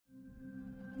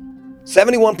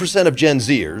71% of Gen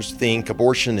Zers think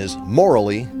abortion is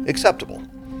morally acceptable.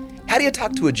 How do you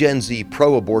talk to a Gen Z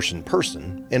pro-abortion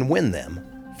person and win them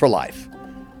for life?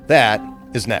 That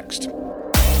is next.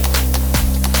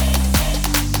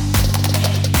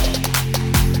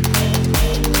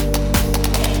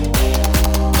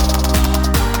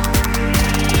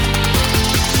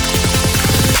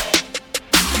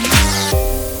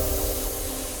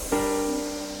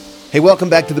 Hey, welcome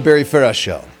back to the Barry Farah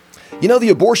Show. You know, the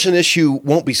abortion issue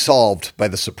won't be solved by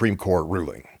the Supreme Court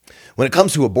ruling. When it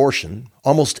comes to abortion,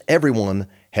 almost everyone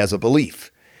has a belief.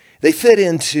 They fit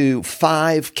into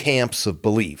 5 camps of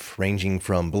belief, ranging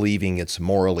from believing it's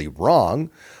morally wrong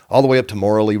all the way up to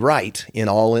morally right in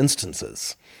all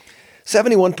instances.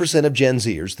 71% of Gen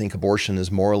Zers think abortion is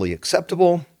morally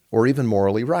acceptable or even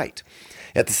morally right.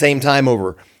 At the same time,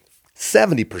 over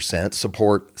 70%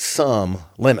 support some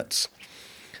limits.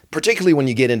 Particularly when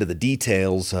you get into the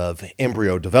details of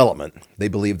embryo development, they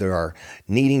believe there are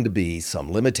needing to be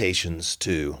some limitations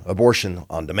to abortion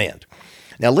on demand.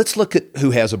 Now let's look at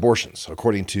who has abortions.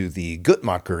 According to the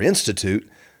Guttmacher Institute,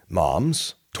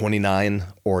 moms 29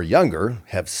 or younger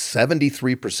have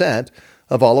 73%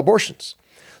 of all abortions.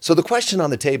 So the question on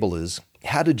the table is,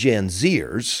 how do Gen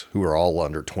Zers, who are all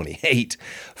under 28,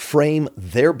 frame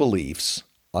their beliefs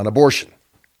on abortion?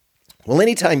 Well,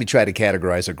 anytime you try to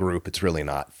categorize a group, it's really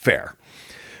not fair.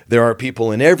 There are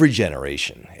people in every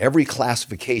generation. Every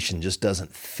classification just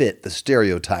doesn't fit the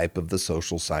stereotype of the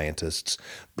social scientists'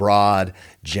 broad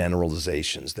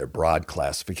generalizations, their broad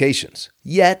classifications.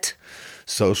 Yet,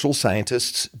 social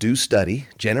scientists do study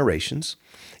generations,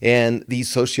 and these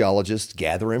sociologists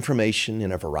gather information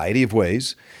in a variety of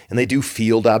ways, and they do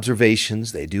field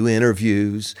observations, they do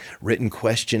interviews, written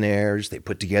questionnaires, they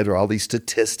put together all these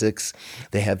statistics,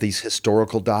 they have these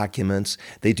historical documents,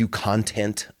 they do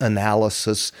content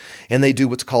analysis, and they do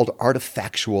what's called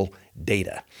artifactual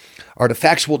data.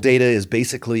 Artifactual data is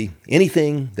basically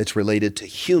anything that's related to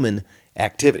human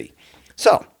activity.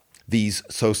 So, these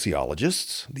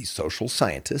sociologists, these social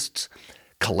scientists,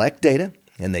 collect data,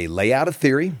 and they lay out a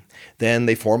theory, then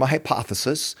they form a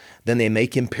hypothesis, then they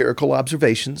make empirical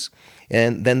observations,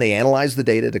 and then they analyze the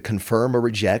data to confirm or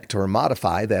reject or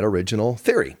modify that original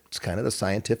theory. It's kind of the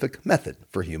scientific method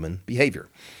for human behavior.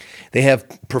 They have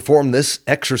performed this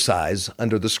exercise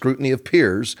under the scrutiny of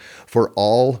peers for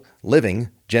all living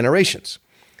generations.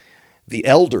 The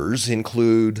elders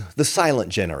include the silent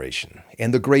generation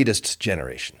and the greatest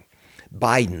generation.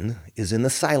 Biden is in the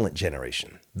silent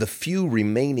generation. The few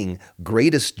remaining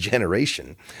greatest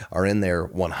generation are in their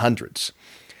 100s.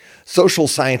 Social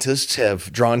scientists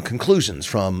have drawn conclusions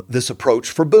from this approach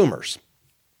for boomers,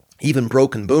 even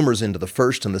broken boomers into the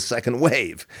first and the second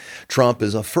wave. Trump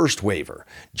is a first waver.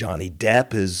 Johnny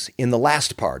Depp is in the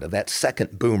last part of that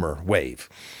second boomer wave.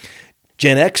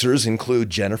 Gen Xers include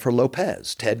Jennifer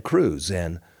Lopez, Ted Cruz,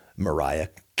 and Mariah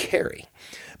Carey.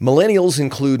 Millennials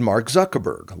include Mark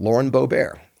Zuckerberg, Lauren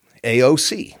Boebert,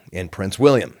 AOC, and Prince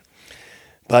William.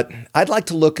 But I'd like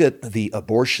to look at the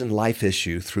abortion life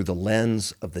issue through the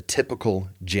lens of the typical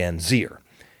Gen Zer.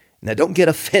 Now, don't get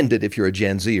offended if you're a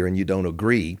Gen Zer and you don't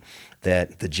agree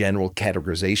that the general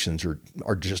categorizations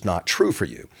are just not true for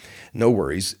you. No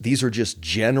worries. These are just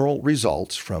general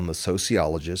results from the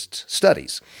sociologists'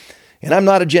 studies. And I'm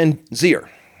not a Gen Zer.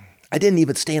 I didn't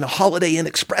even stay in a Holiday Inn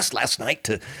Express last night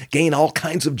to gain all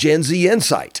kinds of Gen Z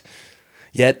insight.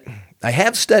 Yet, I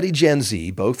have studied Gen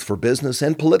Z, both for business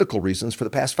and political reasons, for the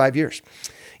past 5 years.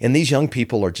 And these young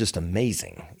people are just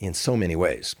amazing in so many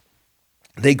ways.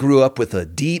 They grew up with a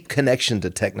deep connection to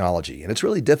technology, and it's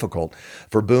really difficult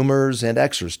for boomers and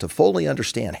Xers to fully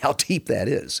understand how deep that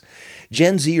is.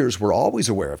 Gen Zers were always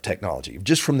aware of technology,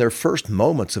 just from their first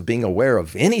moments of being aware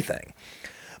of anything.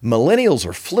 Millennials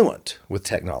are fluent with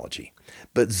technology,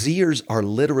 but Zers are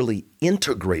literally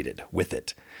integrated with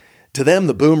it. To them,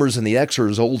 the boomers and the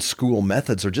Xers' old school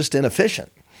methods are just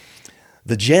inefficient.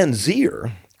 The Gen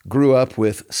Zer grew up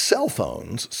with cell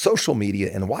phones, social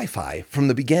media, and Wi-Fi from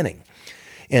the beginning.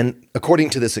 And according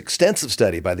to this extensive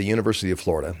study by the University of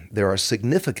Florida, there are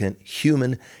significant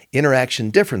human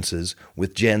interaction differences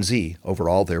with Gen Z over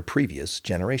all their previous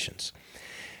generations.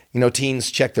 You know, teens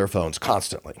check their phones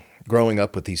constantly. Growing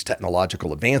up with these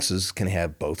technological advances can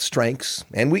have both strengths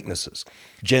and weaknesses.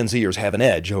 Gen Zers have an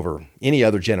edge over any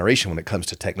other generation when it comes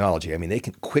to technology. I mean, they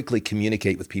can quickly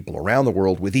communicate with people around the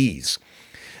world with ease.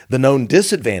 The known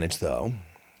disadvantage, though,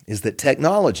 is that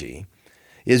technology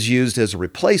is used as a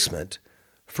replacement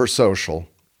for social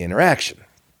interaction.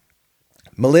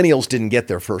 Millennials didn't get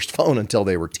their first phone until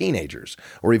they were teenagers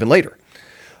or even later.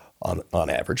 On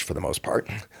average, for the most part.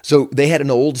 So they had an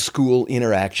old school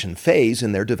interaction phase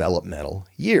in their developmental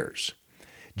years.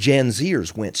 Gen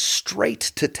Zers went straight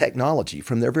to technology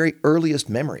from their very earliest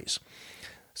memories.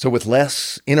 So with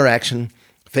less interaction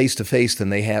face-to-face than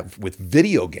they have with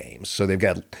video games, so they've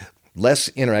got less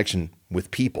interaction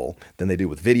with people than they do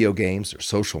with video games or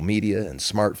social media and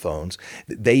smartphones,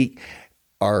 they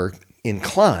are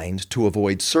inclined to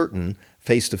avoid certain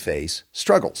face-to-face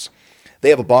struggles. They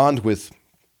have a bond with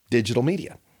digital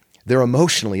media. They're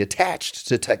emotionally attached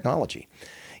to technology.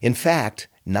 In fact,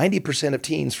 90% of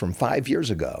teens from 5 years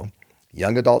ago,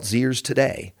 young adult Zers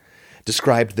today,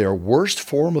 described their worst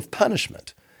form of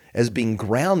punishment as being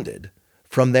grounded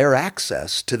from their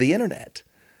access to the internet.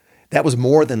 That was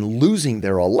more than losing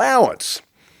their allowance.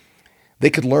 They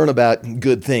could learn about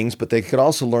good things, but they could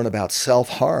also learn about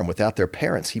self-harm without their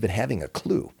parents even having a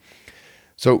clue.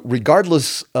 So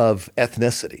regardless of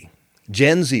ethnicity,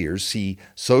 Gen Zers see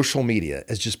social media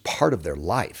as just part of their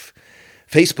life.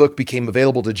 Facebook became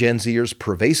available to Gen Zers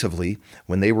pervasively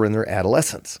when they were in their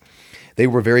adolescence. They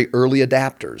were very early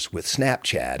adapters with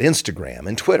Snapchat, Instagram,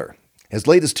 and Twitter. As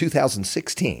late as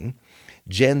 2016,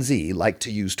 Gen Z liked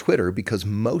to use Twitter because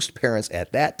most parents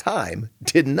at that time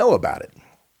didn't know about it.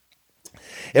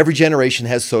 Every generation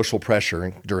has social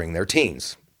pressure during their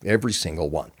teens, every single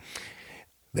one.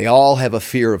 They all have a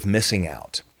fear of missing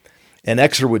out. An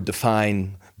Xer would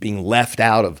define being left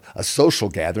out of a social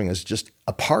gathering as just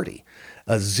a party.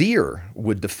 A Zer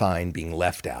would define being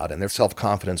left out, and their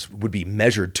self-confidence would be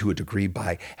measured to a degree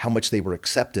by how much they were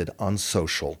accepted on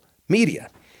social media.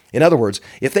 In other words,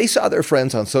 if they saw their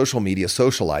friends on social media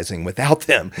socializing without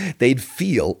them, they'd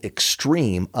feel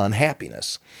extreme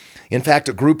unhappiness. In fact,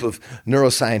 a group of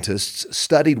neuroscientists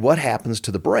studied what happens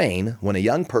to the brain when a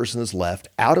young person is left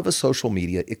out of a social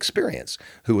media experience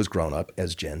who has grown up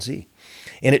as Gen Z.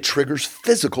 And it triggers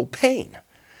physical pain.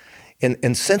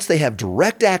 And since they have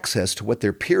direct access to what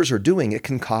their peers are doing, it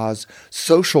can cause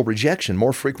social rejection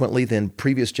more frequently than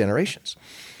previous generations.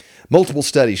 Multiple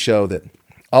studies show that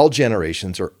all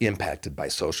generations are impacted by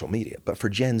social media, but for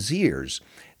Gen Zers,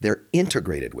 they're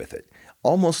integrated with it,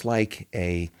 almost like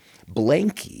a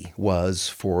blankie was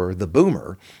for the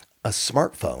boomer, a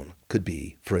smartphone could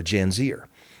be for a Gen Zer.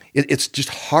 It's just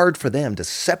hard for them to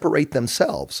separate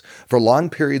themselves for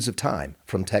long periods of time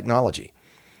from technology,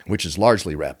 which is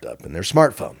largely wrapped up in their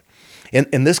smartphone.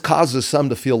 And this causes some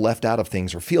to feel left out of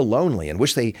things or feel lonely and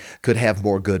wish they could have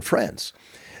more good friends.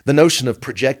 The notion of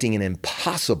projecting an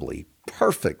impossibly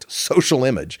perfect social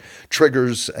image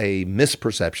triggers a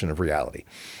misperception of reality.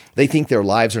 They think their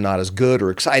lives are not as good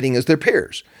or exciting as their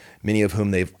peers, many of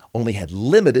whom they've only had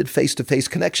limited face-to-face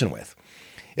connection with.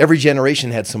 Every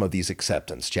generation had some of these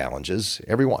acceptance challenges,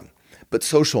 every one, but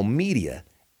social media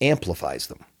amplifies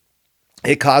them.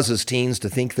 It causes teens to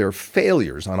think they're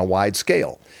failures on a wide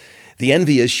scale. The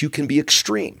envy issue can be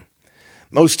extreme.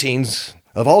 Most teens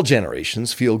of all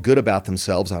generations feel good about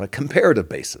themselves on a comparative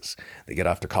basis. They get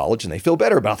off to college and they feel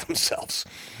better about themselves.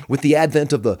 With the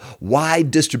advent of the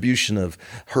wide distribution of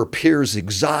her peers'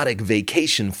 exotic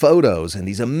vacation photos and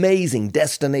these amazing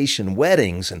destination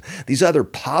weddings and these other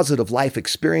positive life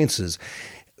experiences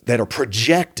that are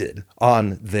projected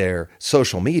on their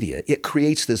social media, it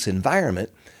creates this environment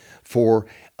for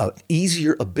an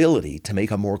easier ability to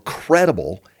make a more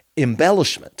credible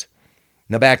embellishment.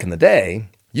 Now, back in the day,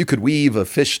 you could weave a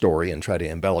fish story and try to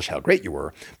embellish how great you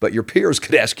were, but your peers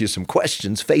could ask you some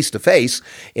questions face to face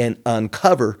and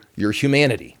uncover your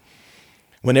humanity.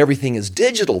 When everything is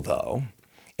digital, though,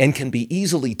 and can be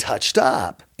easily touched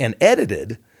up and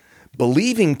edited,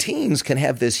 believing teens can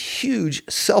have this huge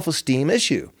self-esteem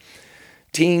issue.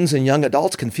 Teens and young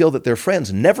adults can feel that their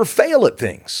friends never fail at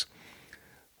things.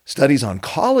 Studies on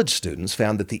college students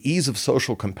found that the ease of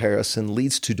social comparison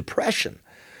leads to depression,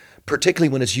 particularly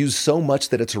when it's used so much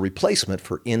that it's a replacement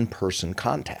for in-person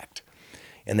contact.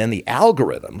 And then the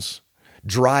algorithms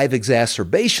drive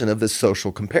exacerbation of this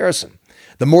social comparison.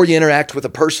 The more you interact with a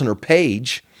person or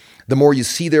page, the more you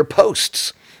see their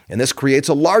posts. And this creates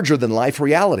a larger-than-life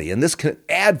reality. And this can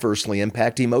adversely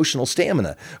impact emotional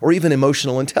stamina or even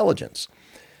emotional intelligence.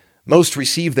 Most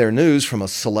receive their news from a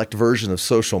select version of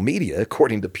social media,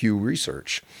 according to Pew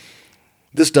Research.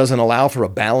 This doesn't allow for a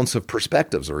balance of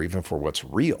perspectives or even for what's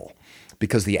real,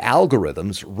 because the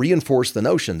algorithms reinforce the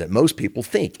notion that most people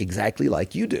think exactly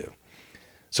like you do.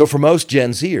 So for most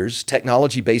Gen Zers,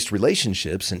 technology-based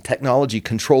relationships and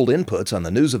technology-controlled inputs on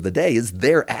the news of the day is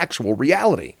their actual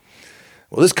reality.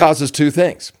 Well, this causes two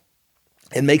things.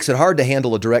 It makes it hard to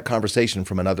handle a direct conversation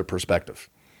from another perspective.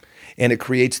 And it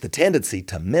creates the tendency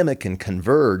to mimic and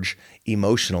converge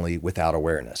emotionally without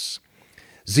awareness.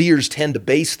 Zers tend to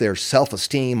base their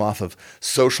self-esteem off of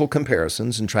social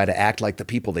comparisons and try to act like the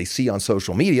people they see on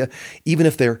social media, even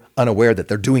if they're unaware that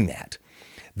they're doing that.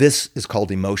 This is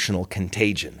called emotional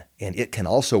contagion, and it can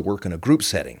also work in a group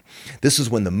setting. This is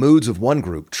when the moods of one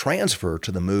group transfer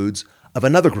to the moods of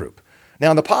another group. Now,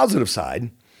 on the positive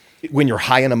side, when you're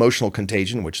high in emotional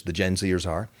contagion, which the Gen Zers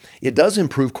are, it does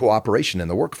improve cooperation in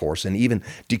the workforce and even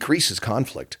decreases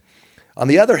conflict. On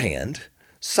the other hand,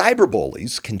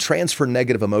 cyberbullies can transfer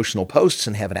negative emotional posts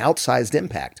and have an outsized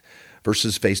impact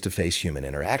versus face-to-face human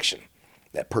interaction.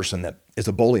 That person that is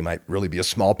a bully might really be a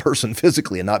small person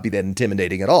physically and not be that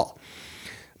intimidating at all.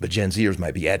 But Gen Zers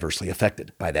might be adversely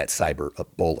affected by that cyber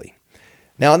bully.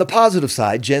 Now, on the positive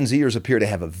side, Gen Zers appear to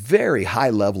have a very high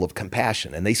level of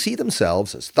compassion, and they see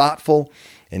themselves as thoughtful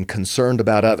and concerned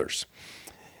about others.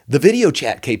 The video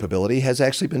chat capability has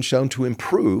actually been shown to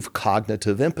improve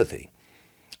cognitive empathy.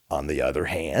 On the other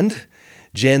hand,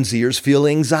 Gen Zers feel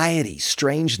anxiety,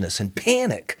 strangeness, and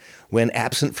panic when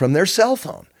absent from their cell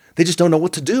phone. They just don't know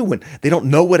what to do when they don't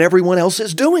know what everyone else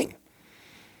is doing.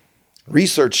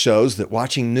 Research shows that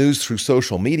watching news through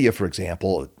social media, for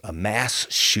example, a mass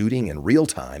shooting in real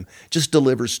time, just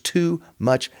delivers too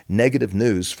much negative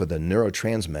news for the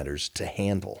neurotransmitters to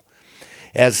handle.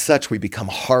 As such, we become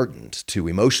hardened to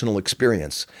emotional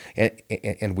experience,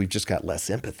 and we've just got less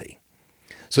empathy.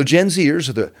 So Gen Zers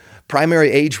are the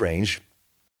primary age range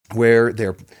where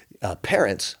their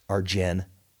parents are Gen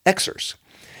Xers.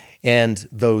 And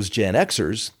those Gen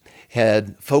Xers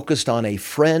had focused on a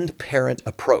friend-parent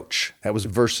approach. That was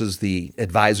versus the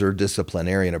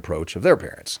advisor-disciplinarian approach of their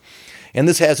parents. And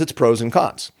this has its pros and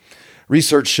cons.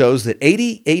 Research shows that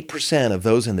 88% of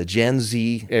those in the Gen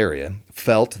Z area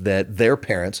felt that their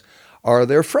parents are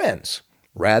their friends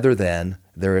rather than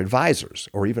their advisors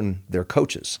or even their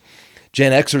coaches.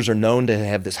 Gen Xers are known to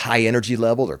have this high energy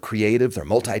level. They're creative. They're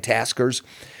multitaskers.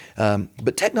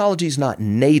 But technology is not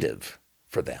native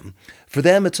for them. For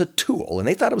them, it's a tool, and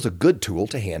they thought it was a good tool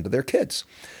to hand to their kids.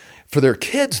 For their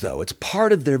kids, though, it's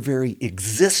part of their very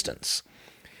existence.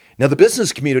 Now, the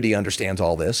business community understands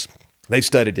all this. They've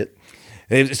studied it.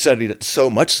 They've studied it so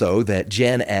much so that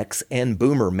Gen X and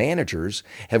Boomer managers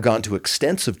have gone to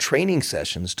extensive training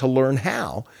sessions to learn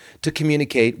how to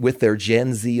communicate with their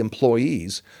Gen Z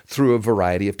employees through a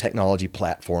variety of technology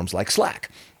platforms like Slack.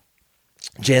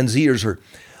 Gen Zers are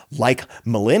like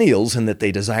millennials in that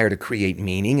they desire to create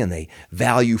meaning and they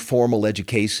value formal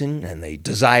education and they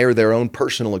desire their own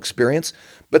personal experience,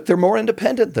 but they're more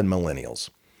independent than millennials.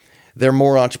 They're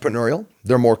more entrepreneurial,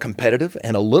 they're more competitive,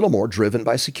 and a little more driven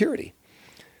by security.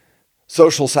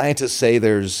 Social scientists say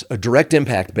there's a direct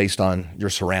impact based on your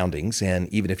surroundings, and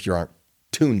even if you aren't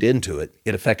tuned into it,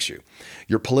 it affects you.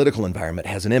 Your political environment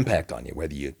has an impact on you,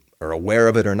 whether you are aware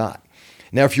of it or not.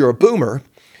 Now, if you're a boomer,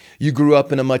 you grew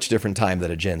up in a much different time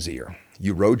than a Gen Zer.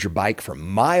 You rode your bike for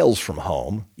miles from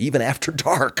home, even after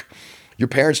dark. Your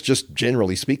parents, just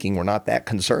generally speaking, were not that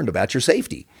concerned about your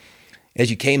safety. As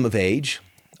you came of age,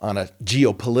 on a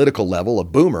geopolitical level, a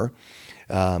boomer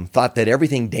thought that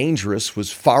everything dangerous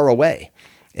was far away.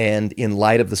 And in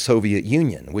light of the Soviet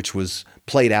Union, which was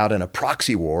played out in a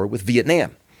proxy war with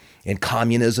Vietnam, and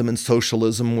communism and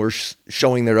socialism were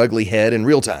showing their ugly head in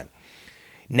real time.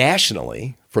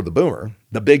 Nationally, for the boomer,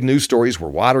 the big news stories were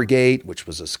Watergate, which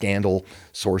was a scandal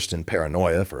sourced in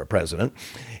paranoia for a president,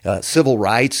 civil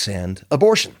rights, and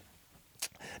abortion.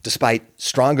 Despite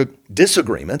strong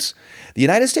disagreements, the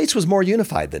United States was more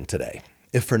unified than today.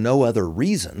 If for no other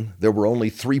reason, there were only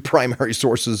 3 primary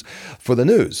sources for the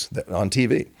news on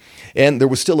TV. And there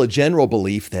was still a general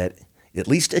belief that, at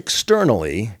least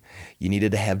externally, you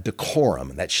needed to have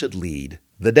decorum. That should lead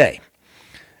the day.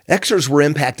 Xers were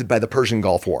impacted by the Persian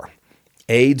Gulf War,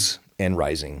 AIDS, and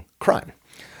rising crime.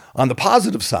 On the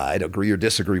positive side, agree or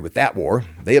disagree with that war,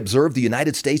 they observed the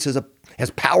United States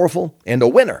as powerful and a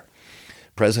winner.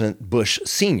 President Bush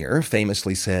Sr.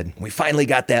 famously said, "We finally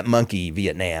got that monkey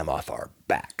Vietnam off our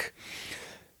back."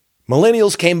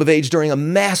 Millennials came of age during a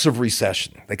massive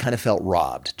recession. They kind of felt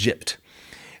robbed, gypped.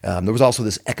 There was also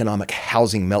this economic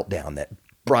housing meltdown that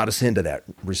brought us into that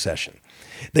recession.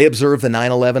 They observed the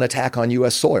 9/11 attack on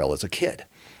U.S. soil as a kid.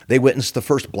 They witnessed the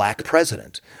first black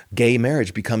president, gay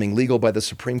marriage becoming legal by the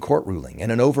Supreme Court ruling,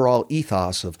 and an overall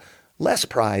ethos of less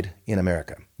pride in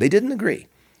America. They didn't agree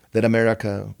that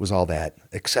America was all that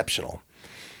exceptional.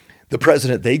 The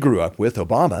president they grew up with,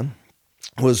 Obama,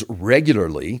 was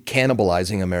regularly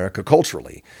cannibalizing America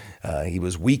culturally. He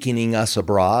was weakening us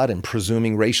abroad and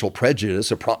presuming racial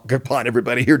prejudice upon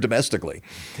everybody here domestically,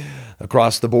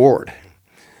 across the board.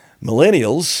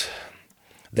 Millennials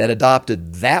that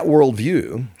adopted that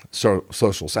worldview, so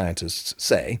social scientists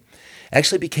say,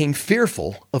 actually became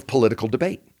fearful of political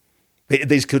debate. They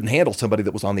just couldn't handle somebody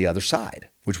that was on the other side,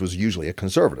 which was usually a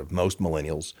conservative. Most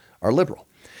millennials are liberal.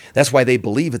 That's why they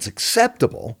believe it's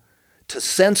acceptable to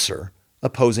censor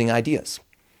opposing ideas.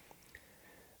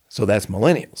 So that's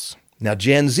millennials. Now,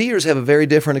 Gen Zers have a very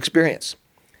different experience.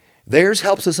 Theirs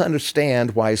helps us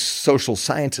understand why social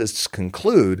scientists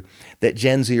conclude that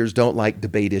Gen Zers don't like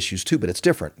debate issues too, but it's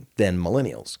different than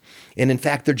millennials. And in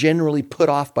fact, they're generally put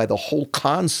off by the whole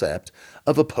concept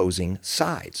of opposing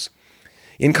sides.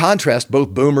 In contrast,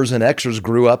 both boomers and Xers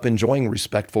grew up enjoying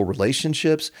respectful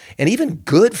relationships and even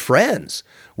good friends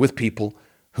with people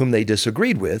whom they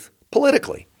disagreed with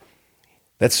politically.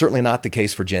 That's certainly not the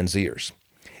case for Gen Zers.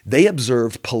 They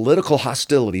observed political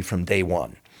hostility from day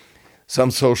one.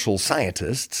 Some social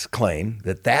scientists claim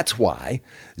that that's why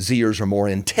Zers are more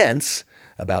intense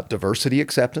about diversity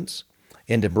acceptance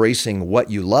and embracing what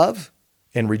you love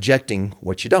and rejecting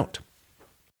what you don't.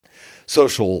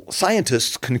 Social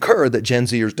scientists concur that Gen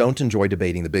Zers don't enjoy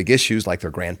debating the big issues like their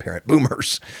grandparent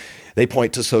boomers. They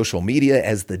point to social media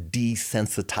as the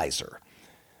desensitizer.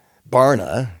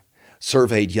 Barna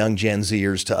surveyed young Gen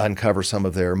Zers to uncover some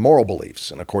of their moral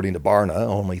beliefs, and according to Barna,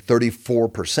 only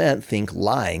 34% think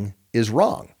lying is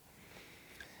wrong.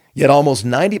 Yet almost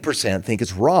 90% think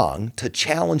it's wrong to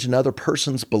challenge another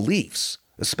person's beliefs,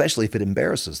 especially if it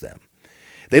embarrasses them.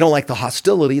 They don't like the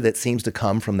hostility that seems to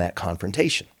come from that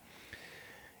confrontation.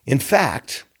 In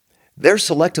fact, they're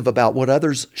selective about what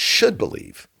others should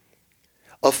believe.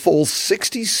 A full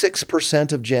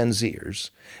 66% of Gen Zers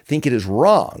think it is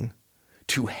wrong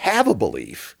to have a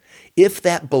belief if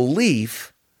that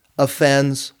belief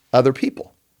offends other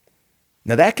people.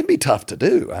 Now, that can be tough to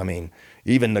do. I mean,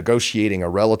 even negotiating a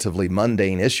relatively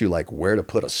mundane issue like where to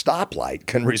put a stoplight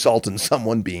can result in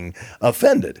someone being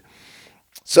offended.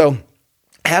 So,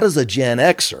 how does a Gen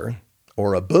Xer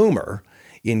or a boomer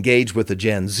engage with a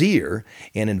Gen Zer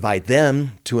and invite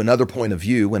them to another point of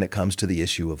view when it comes to the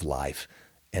issue of life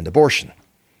and abortion?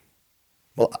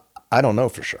 Well, I don't know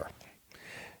for sure.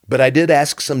 But I did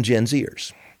ask some Gen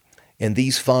Zers, and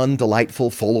these fun,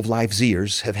 delightful, full-of-life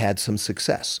Zers have had some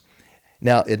success.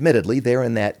 Now, admittedly, they're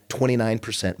in that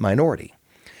 29% minority,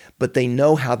 but they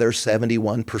know how their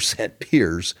 71%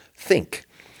 peers think.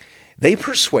 They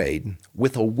persuade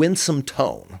with a winsome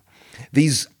tone.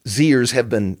 These Zers have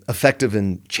been effective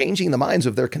in changing the minds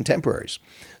of their contemporaries.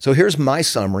 So here's my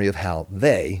summary of how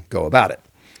they go about it.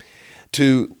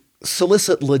 To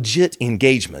solicit legit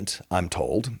engagement, I'm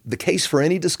told, the case for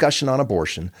any discussion on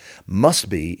abortion must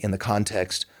be in the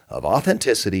context of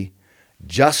authenticity,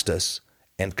 justice,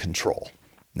 and control.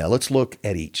 Now let's look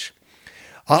at each.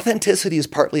 Authenticity is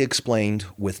partly explained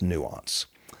with nuance.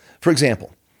 For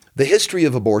example, the history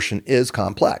of abortion is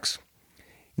complex.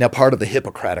 Now, part of the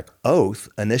Hippocratic Oath,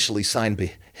 initially signed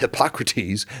by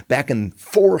Hippocrates back in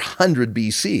 400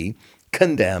 BC,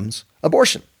 condemns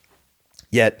abortion.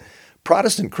 Yet,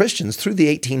 Protestant Christians through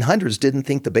the 1800s didn't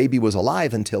think the baby was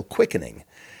alive until quickening.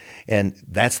 And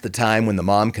that's the time when the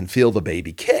mom can feel the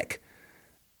baby kick.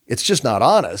 It's just not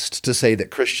honest to say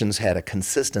that Christians had a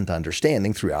consistent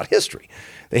understanding throughout history.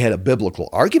 They had a biblical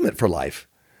argument for life,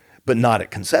 but not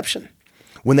at conception.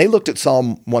 When they looked at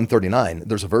Psalm 139,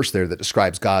 there's a verse there that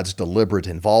describes God's deliberate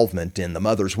involvement in the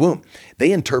mother's womb.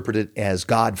 They interpret it as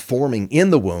God forming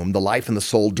in the womb the life and the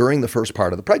soul during the first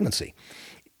part of the pregnancy.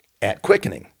 At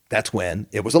quickening, that's when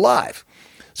it was alive.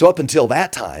 So up until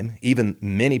that time, even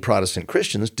many Protestant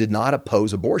Christians did not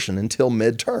oppose abortion until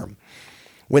midterm,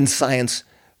 when science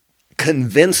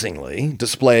convincingly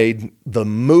displayed the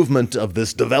movement of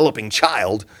this developing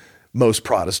child. Most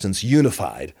Protestants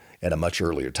unified at a much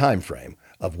earlier time frame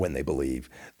of when they believe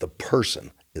the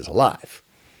person is alive.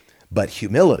 But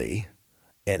humility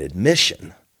and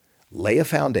admission lay a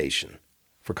foundation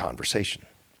for conversation.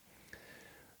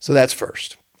 So that's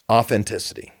first,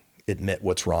 authenticity. Admit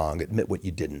what's wrong, admit what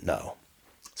you didn't know.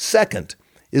 Second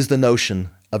is the notion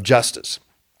of justice.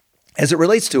 As it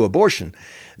relates to abortion,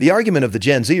 the argument of the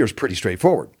Gen Zer is pretty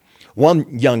straightforward.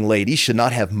 One young lady should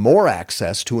not have more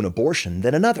access to an abortion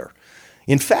than another.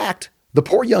 In fact, the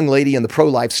poor young lady in the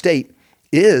pro-life state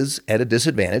is at a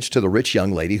disadvantage to the rich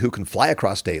young lady who can fly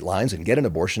across state lines and get an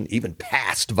abortion even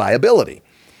past viability.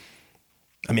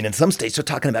 I mean, in some states, they're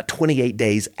talking about 28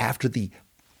 days after the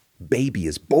baby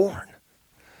is born.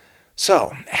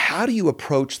 So, how do you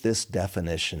approach this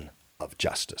definition of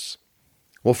justice?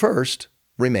 Well, first,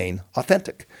 remain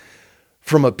authentic.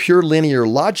 From a pure linear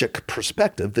logic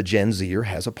perspective, the Gen Zer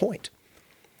has a point.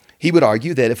 He would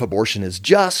argue that if abortion is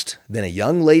just, then a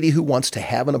young lady who wants to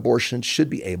have an abortion should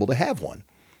be able to have one.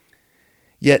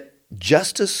 Yet,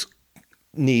 justice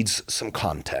needs some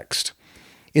context.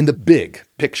 In the big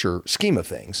picture scheme of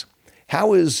things,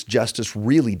 how is justice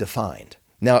really defined?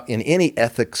 Now, in any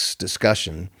ethics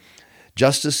discussion,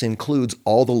 justice includes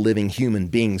all the living human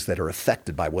beings that are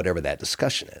affected by whatever that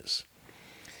discussion is.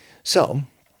 So,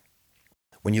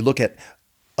 when you look at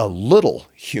a little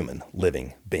human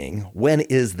living being, when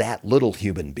is that little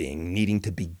human being needing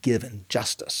to be given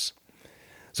justice?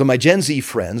 So my Gen Z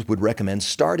friends would recommend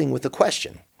starting with a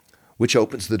question, which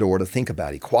opens the door to think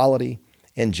about equality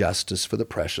and justice for the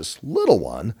precious little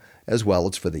one, as well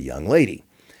as for the young lady.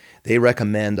 They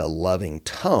recommend a loving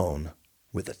tone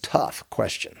with a tough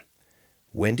question.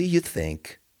 When do you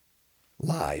think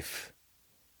life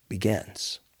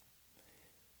begins?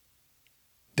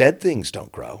 Dead things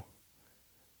don't grow.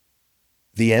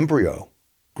 The embryo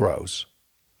grows.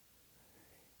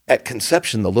 At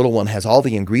conception, the little one has all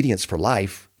the ingredients for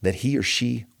life that he or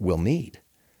she will need.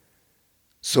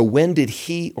 So when did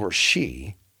he or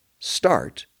she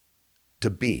start to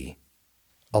be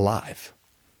alive?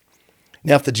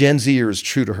 Now, if the Gen Zer is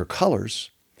true to her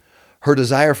colors, her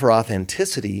desire for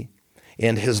authenticity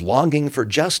and his longing for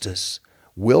justice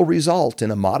will result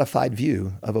in a modified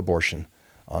view of abortion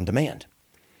on demand.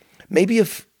 Maybe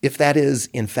if that is,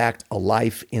 in fact, a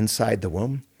life inside the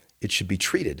womb, it should be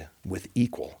treated with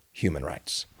equal human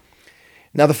rights.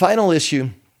 Now, the final issue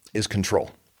is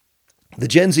control. The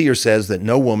Gen Zer says that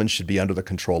no woman should be under the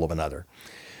control of another.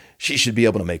 She should be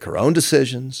able to make her own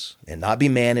decisions and not be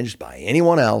managed by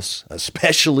anyone else,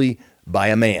 especially by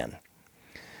a man.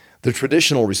 The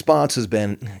traditional response has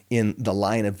been in the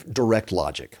line of direct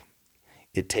logic.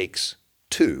 It takes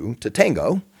two to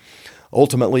tango.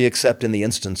 Ultimately, except in the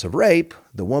instance of rape,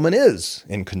 the woman is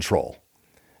in control.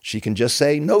 She can just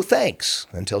say no thanks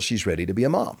until she's ready to be a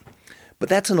mom. But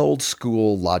that's an old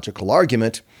school logical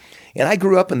argument, and I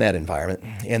grew up in that environment,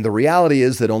 and the reality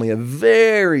is that only a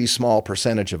very small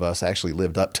percentage of us actually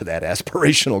lived up to that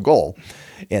aspirational goal,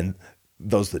 and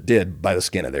those that did by the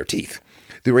skin of their teeth.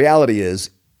 The reality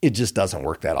is it just doesn't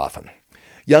work that often.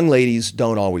 Young ladies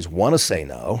don't always want to say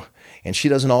no, and she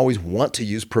doesn't always want to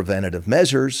use preventative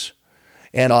measures.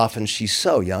 And often she's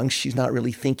so young, she's not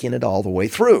really thinking it all the way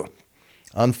through.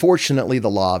 Unfortunately, the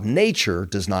law of nature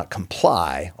does not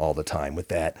comply all the time with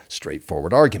that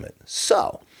straightforward argument.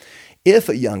 So, if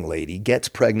a young lady gets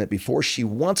pregnant before she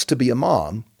wants to be a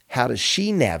mom, how does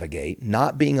she navigate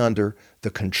not being under the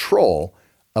control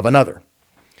of another?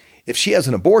 If she has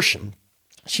an abortion,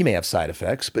 she may have side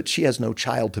effects, but she has no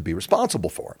child to be responsible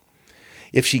for.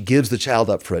 If she gives the child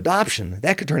up for adoption,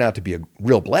 that could turn out to be a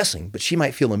real blessing, but she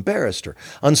might feel embarrassed or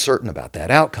uncertain about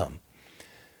that outcome.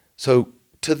 So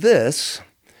to this,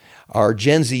 our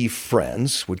Gen Z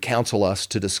friends would counsel us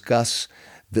to discuss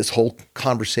this whole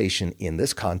conversation in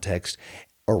this context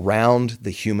around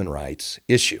the human rights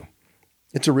issue.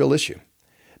 It's a real issue,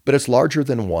 but it's larger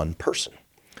than one person.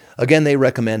 Again, they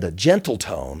recommend a gentle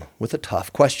tone with a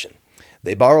tough question.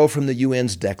 They borrow from the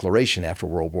UN's declaration after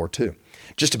World War II.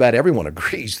 Just about everyone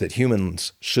agrees that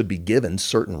humans should be given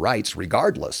certain rights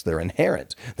regardless. They're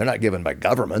inherent. They're not given by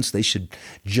governments. They should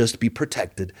just be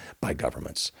protected by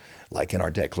governments. Like in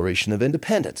our Declaration of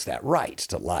Independence, that right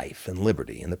to life and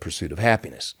liberty and the pursuit of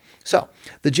happiness. So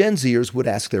the Gen Zers would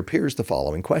ask their peers the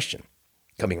following question,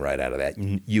 coming right out of that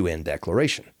UN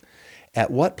declaration. At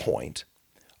what point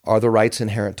are the rights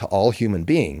inherent to all human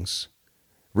beings,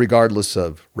 regardless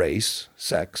of race,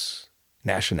 sex,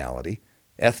 nationality,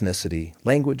 ethnicity,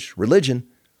 language, religion,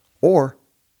 or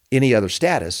any other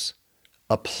status,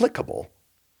 applicable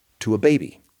to a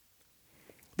baby?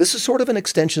 This is sort of an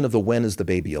extension of the when is the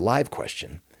baby alive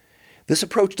question. This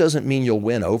approach doesn't mean you'll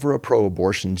win over a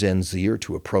pro-abortion Gen Zer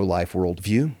to a pro-life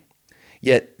worldview.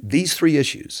 Yet these three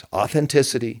issues,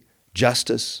 authenticity,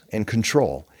 justice, and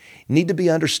control, need to be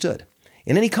understood.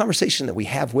 And any conversation that we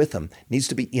have with them needs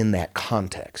to be in that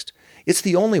context. It's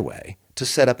the only way to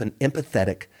set up an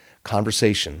empathetic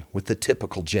conversation with the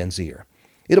typical Gen Zer.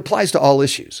 It applies to all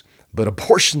issues, but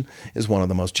abortion is one of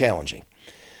the most challenging.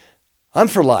 I'm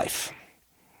for life,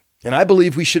 and I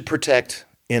believe we should protect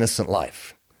innocent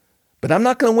life. But I'm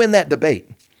not going to win that debate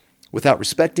without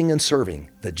respecting and serving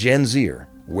the Gen Zer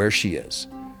where she is.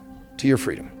 To your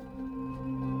freedom.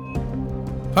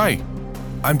 Hi,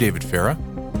 I'm David Farah.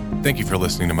 Thank you for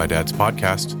listening to my dad's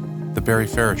podcast, The Barry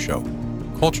Farah Show,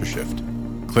 Culture Shift.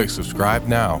 Click subscribe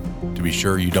now to be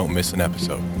sure you don't miss an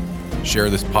episode. Share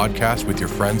this podcast with your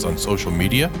friends on social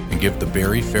media and give The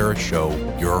Barry Farah Show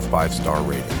your 5-star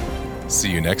rating. See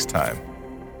you next time.